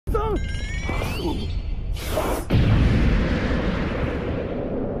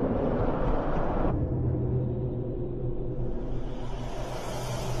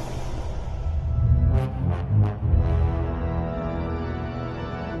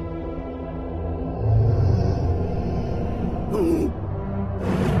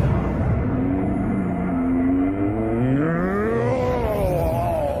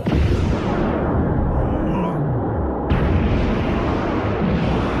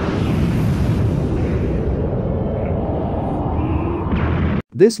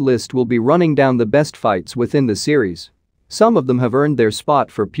This list will be running down the best fights within the series. Some of them have earned their spot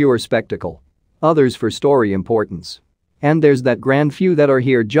for pure spectacle. Others for story importance. And there's that grand few that are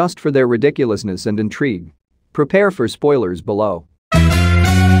here just for their ridiculousness and intrigue. Prepare for spoilers below.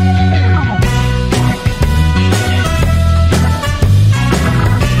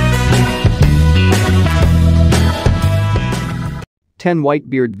 Ten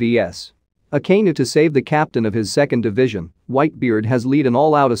Whitebeard vs. Akainu. To save the captain of his 2nd division, Whitebeard has led an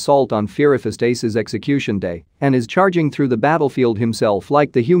all-out assault on Furifist Ace's execution day and is charging through the battlefield himself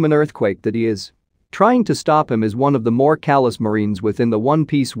like the human earthquake that he is. Trying to stop him is one of the more callous Marines within the One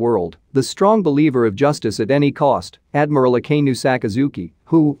Piece world, the strong believer of justice at any cost, Admiral Akainu Sakazuki,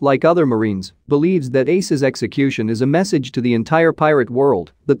 who, like other Marines, believes that Ace's execution is a message to the entire pirate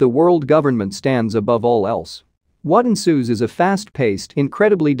world that the world government stands above all else. What ensues is a fast-paced,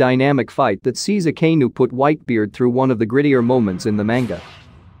 incredibly dynamic fight that sees Akainu put Whitebeard through one of the grittier moments in the manga.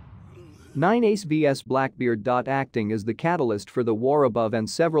 9 Ace vs Blackbeard. Acting as the catalyst for the war above and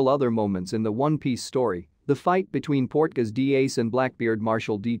several other moments in the One Piece story, the fight between Portgas D. Ace and Blackbeard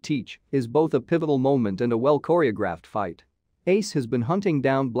Marshal D. Teach is both a pivotal moment and a well-choreographed fight. Ace has been hunting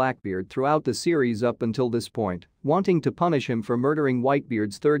down Blackbeard throughout the series up until this point, wanting to punish him for murdering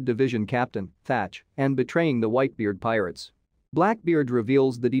Whitebeard's 3rd Division captain, Thatch, and betraying the Whitebeard pirates. Blackbeard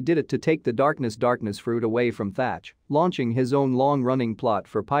reveals that he did it to take the darkness fruit away from Thatch, launching his own long-running plot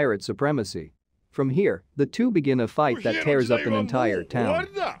for pirate supremacy. From here, the two begin a fight that tears up an entire town.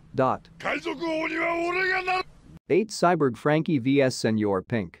 8 Cyborg Frankie vs Senor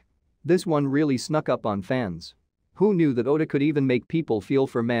Pink. This one really snuck up on fans. Who knew that Oda could even make people feel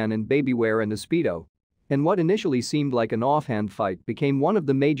for man in babywear and a speedo? And what initially seemed like an offhand fight became one of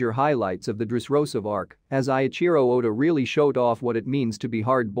the major highlights of the Dressrosa arc, as Eiichiro Oda really showed off what it means to be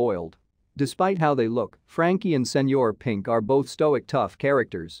hard-boiled. Despite how they look, Frankie and Senor Pink are both stoic tough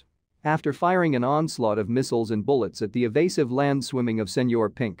characters. After firing an onslaught of missiles and bullets at the evasive land swimming of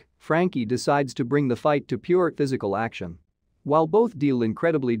Senor Pink, Frankie decides to bring the fight to pure physical action. While both deal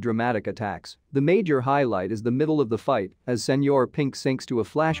incredibly dramatic attacks, the major highlight is the middle of the fight as Senor Pink sinks to a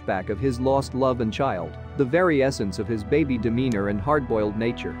flashback of his lost love and child, the very essence of his baby demeanor and hard-boiled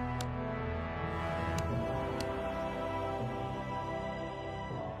nature.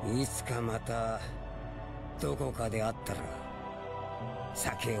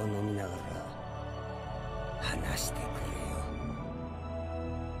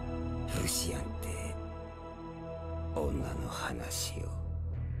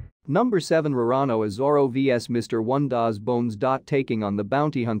 Number 7 Rorano as Zoro vs Mr. One Das Bones. Taking on the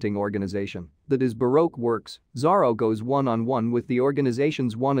bounty hunting organization that is Baroque Works, Zoro goes one-on-one with the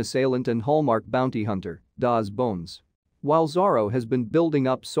organization's one assailant and hallmark bounty hunter, Das Bones. While Zoro has been building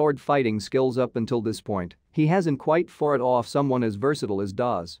up sword fighting skills up until this point, he hasn't quite fought off someone as versatile as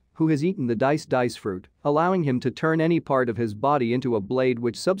Das, who has eaten the dice fruit, allowing him to turn any part of his body into a blade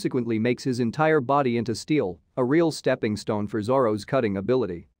which subsequently makes his entire body into steel, a real stepping stone for Zoro's cutting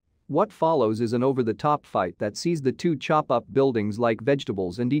ability. What follows is an over-the-top fight that sees the two chop up buildings like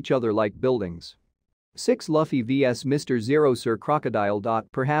vegetables and each other like buildings. 6 Luffy vs Mr. Zero Sir Crocodile.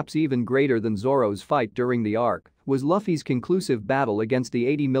 Perhaps even greater than Zoro's fight during the arc was Luffy's conclusive battle against the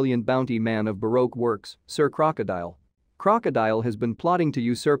 80 million bounty man of Baroque Works, Sir Crocodile. Crocodile has been plotting to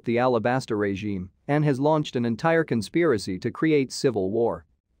usurp the Alabasta regime and has launched an entire conspiracy to create civil war.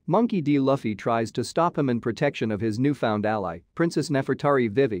 Monkey D. Luffy tries to stop him in protection of his newfound ally, Princess Nefertari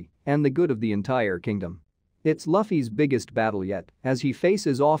Vivi, and the good of the entire kingdom. It's Luffy's biggest battle yet, as he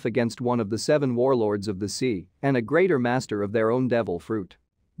faces off against one of the 7 warlords of the sea and a greater master of their own devil fruit.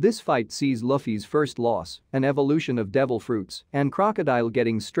 This fight sees Luffy's first loss, an evolution of devil fruits, and Crocodile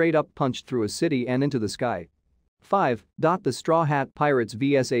getting straight up punched through a city and into the sky. 5. The Straw Hat Pirates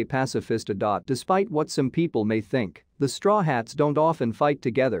vs a Pacifista. Despite what some people may think, the Straw Hats don't often fight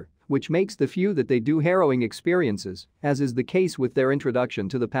together, which makes the few that they do harrowing experiences, as is the case with their introduction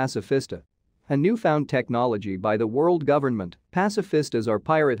to the Pacifista. A newfound technology by the world government, pacifistas are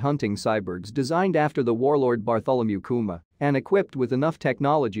pirate hunting cyborgs designed after the warlord Bartholomew Kuma and equipped with enough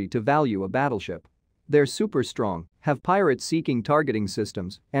technology to value a battleship. They're super strong have pirate-seeking targeting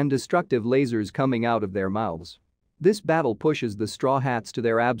systems and destructive lasers coming out of their mouths. This battle pushes the Straw Hats to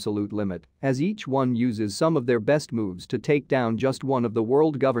their absolute limit, as each one uses some of their best moves to take down just one of the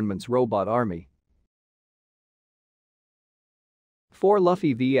world government's robot army. 4.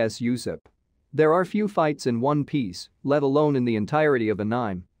 Luffy vs Usopp. There are few fights in One Piece, let alone in the entirety of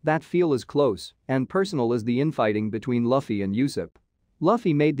anime, that feel as close and personal as the infighting between Luffy and Usopp.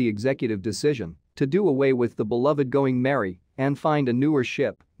 Luffy made the executive decision to do away with the beloved Going Merry and find a newer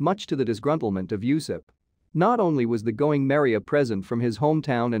ship, much to the disgruntlement of Usopp. Not only was the Going Merry a present from his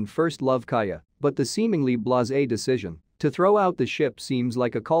hometown and first love Kaya, but the seemingly blasé decision to throw out the ship seems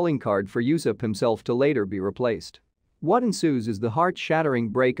like a calling card for Usopp himself to later be replaced. What ensues is the heart-shattering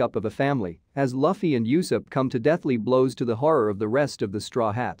breakup of a family as Luffy and Usopp come to deathly blows to the horror of the rest of the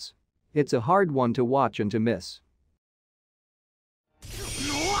Straw Hats. It's a hard one to watch and to miss.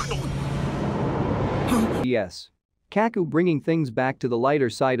 Yes. Kaku bringing things back to the lighter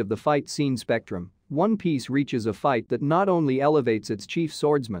side of the fight scene spectrum. One Piece reaches a fight that not only elevates its chief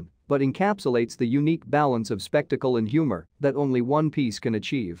swordsman, but encapsulates the unique balance of spectacle and humor that only One Piece can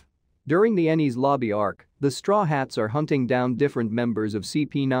achieve. During the Enies Lobby arc, the Straw Hats are hunting down different members of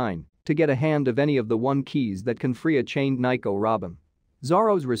CP9 to get a hand of any of the One Keys that can free a chained Nico Robin.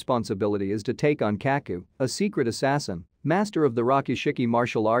 Zoro's responsibility is to take on Kaku, a secret assassin, master of the Rakushiki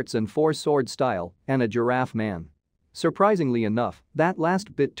martial arts and four-sword style, and a giraffe man. Surprisingly enough, that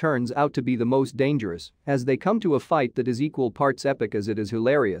last bit turns out to be the most dangerous, as they come to a fight that is equal parts epic as it is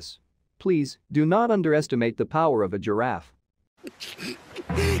hilarious. Please, do not underestimate the power of a giraffe.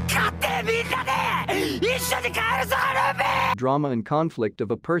 Drama and conflict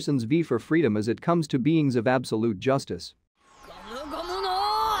of a person's V for freedom as it comes to beings of absolute justice.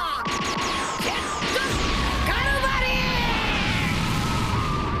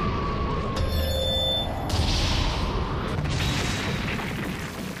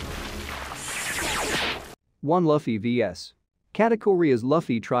 One Luffy vs. Katakuri. As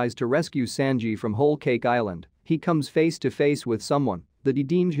Luffy tries to rescue Sanji from Whole Cake Island, he comes face to face with someone that he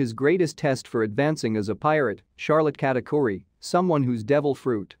deemed his greatest test for advancing as a pirate, Charlotte Katakuri, someone whose devil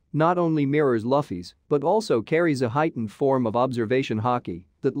fruit not only mirrors Luffy's but also carries a heightened form of observation haki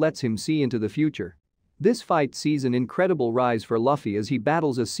that lets him see into the future. This fight sees an incredible rise for Luffy as he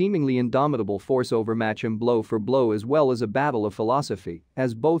battles a seemingly indomitable force overmatch him blow for blow, as well as a battle of philosophy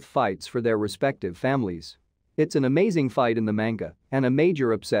as both fights for their respective families. It's an amazing fight in the manga and a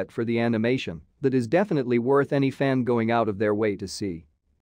major upset for the animation that is definitely worth any fan going out of their way to see.